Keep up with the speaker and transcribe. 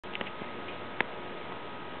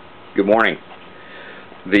Good morning.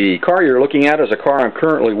 The car you're looking at is a car I'm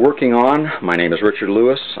currently working on. My name is Richard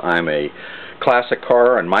Lewis. I'm a classic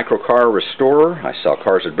car and microcar restorer. I sell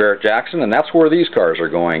cars at Barrett-Jackson, and that's where these cars are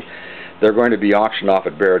going. They're going to be auctioned off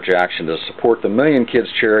at Barrett-Jackson to support the Million Kids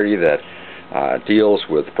charity that deals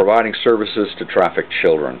with providing services to trafficked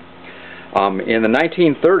children. In the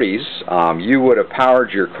 1930s, you would have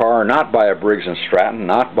powered your car not by a Briggs & Stratton,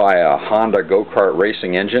 not by a Honda go-kart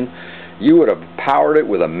racing engine. You would have powered it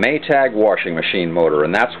with a Maytag washing machine motor,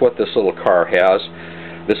 and that's what this little car has.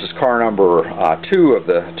 This is car number 2 of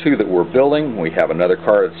the 2 that we're building. We have another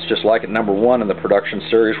car that's just like it, number 1 in the production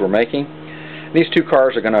series we're making. These 2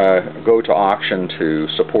 cars are going to go to auction to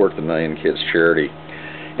support the Million Kids charity.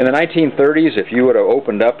 In the 1930s, if you would have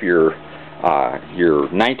opened up your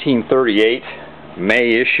 1938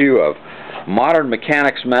 May issue of Modern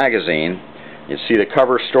Mechanics magazine, you'd see the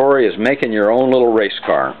cover story is making your own little race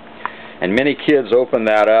car. And many kids opened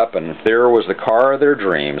that up, and there was the car of their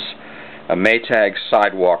dreams, a Maytag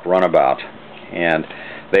Sidewalk runabout. And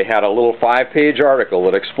they had a little 5-page article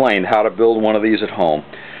that explained how to build one of these at home.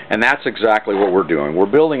 And that's exactly what we're doing. We're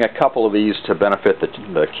building a couple of these to benefit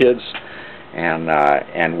the kids, and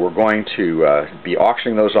we're going to be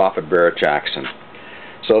auctioning those off at Barrett-Jackson.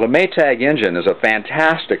 So the Maytag engine is a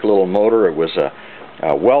fantastic little motor. It was a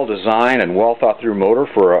well-designed and well-thought-through motor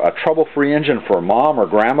for a trouble-free engine for mom or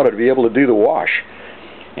grandma to be able to do the wash.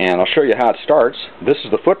 And I'll show you how it starts. This is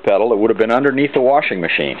the foot pedal that would have been underneath the washing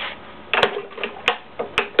machine. So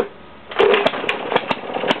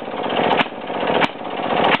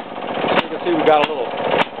you can see we've got a little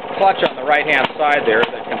clutch on the right-hand side there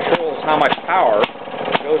that controls how much power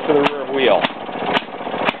goes to the rear wheel.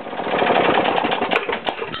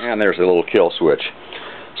 And there's the little kill switch.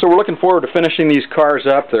 So we're looking forward to finishing these cars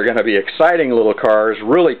up. They're going to be exciting little cars,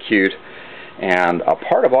 really cute, and a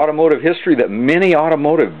part of automotive history that many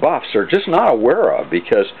automotive buffs are just not aware of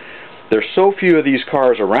because there's so few of these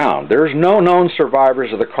cars around. There's no known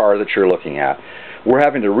survivors of the car that you're looking at. We're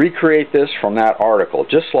having to recreate this from that article,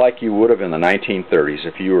 just like you would have in the 1930s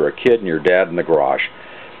if you were a kid and your dad in the garage.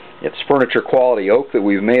 It's furniture quality oak that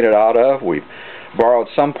we've made it out of. We've borrowed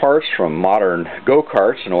some parts from modern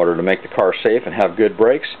go-karts in order to make the car safe and have good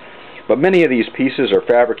brakes, but many of these pieces are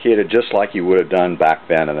fabricated just like you would have done back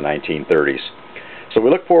then in the 1930s. So we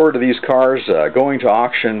look forward to these cars going to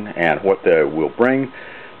auction and what they will bring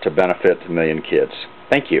to benefit the Million Kids.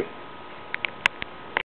 Thank you.